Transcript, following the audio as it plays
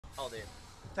How old are you?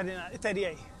 39,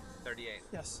 38. 38.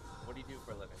 Yes. What do you do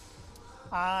for a living?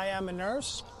 I am a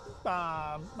nurse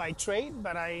by trade,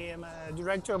 but I am a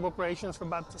director of operations for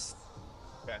Baptist.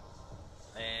 Okay.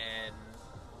 And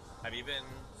have you been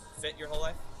fit your whole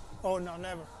life? Oh, no,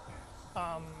 never.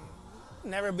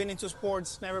 Never been into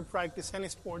sports, never practiced any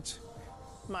sports.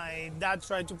 My dad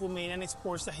tried to put me in any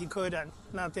sports that he could, and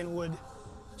nothing would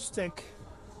stick.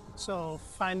 So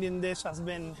finding this has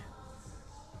been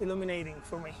illuminating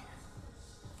for me.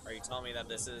 Are you telling me that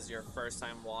this is your first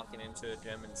time walking into a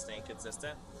gym and staying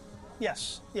consistent?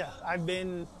 Yes, yeah. I've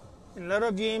been in a lot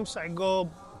of gyms. I go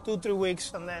 2, 3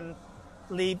 weeks and then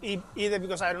leave either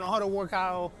because I don't know how to work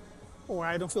out, or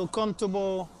I don't feel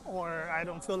comfortable, or I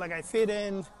don't feel like I fit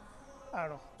in. I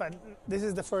don't know. But this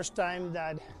is the first time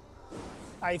that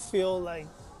I feel like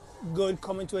good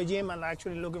coming to a gym and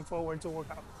actually looking forward to work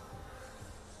out.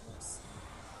 Nice.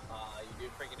 You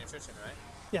do Freakin Nutrition, right?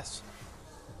 Yes.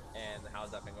 And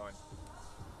how's that been going?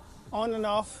 On and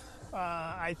off.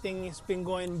 I think it's been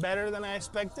going better than I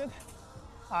expected.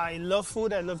 I love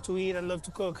food. I love to eat. I love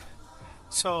to cook.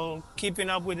 So keeping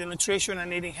up with the nutrition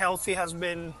and eating healthy has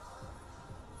been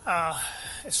a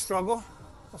struggle.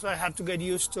 So I have to get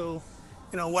used to,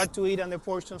 what to eat and the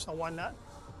portions and whatnot.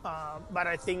 But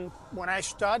I think when I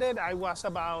started, I was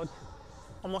about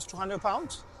almost 200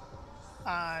 pounds,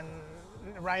 and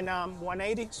right now I'm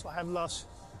 180. So I have lost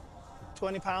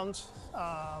 20 pounds.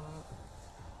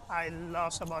 I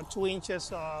lost about 2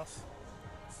 inches of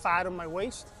fat on my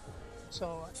waist,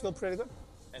 so I feel pretty good.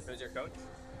 And who's your coach?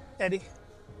 Eddie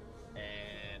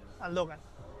And and Logan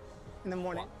in the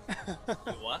morning.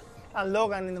 what? And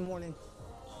Logan in the morning.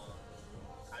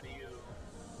 How do you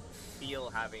feel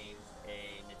having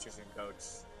a nutrition coach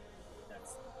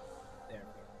that's there?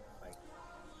 Like,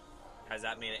 has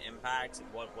that made an impact?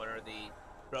 What are the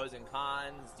pros and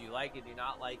cons? Do you like it? Do you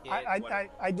not like it?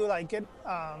 I do like it.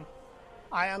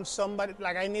 I am somebody,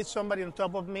 like I need somebody on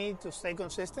top of me to stay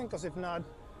consistent, because if not,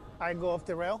 I go off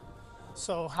the rail.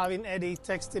 So having Eddie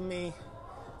texting me,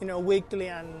 weekly,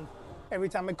 and every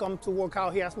time I come to work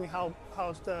out, he asks me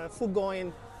how's the food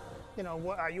going,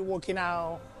 are you working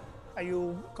out, are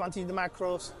you continuing the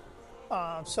macros.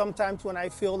 Sometimes when I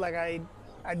feel like I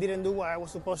didn't do what I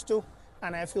was supposed to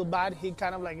and I feel bad, he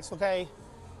kind of like, it's okay,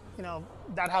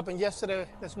 that happened yesterday,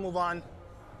 let's move on.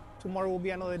 Tomorrow will be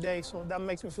another day, so that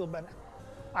makes me feel better.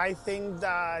 I think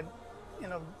that,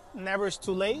 never is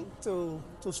too late to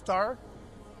start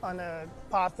on a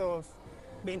path of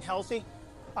being healthy.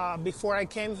 Before I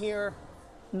came here,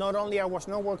 not only I was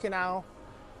not working out,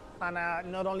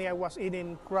 and not only I was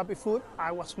eating crappy food,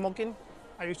 I was smoking.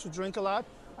 I used to drink a lot.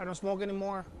 I don't smoke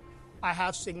anymore. I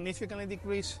have significantly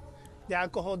decreased the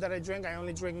alcohol that I drink. I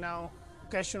only drink now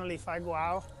occasionally if I go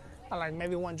out, I like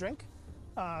maybe one drink.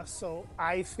 So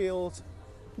I feel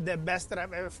the best that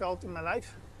I've ever felt in my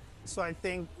life. So I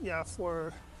think,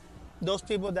 for those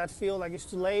people that feel like it's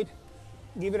too late,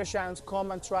 give it a chance,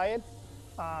 come and try it.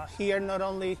 Here, not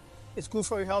only it's good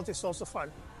for your health, it's also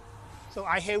fun. So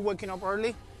I hate waking up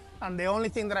early, and the only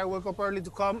thing that I wake up early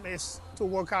to come is to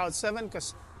work out at 7,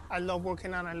 because I love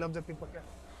working out and I love the people here.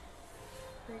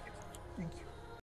 Thank you. Thank you.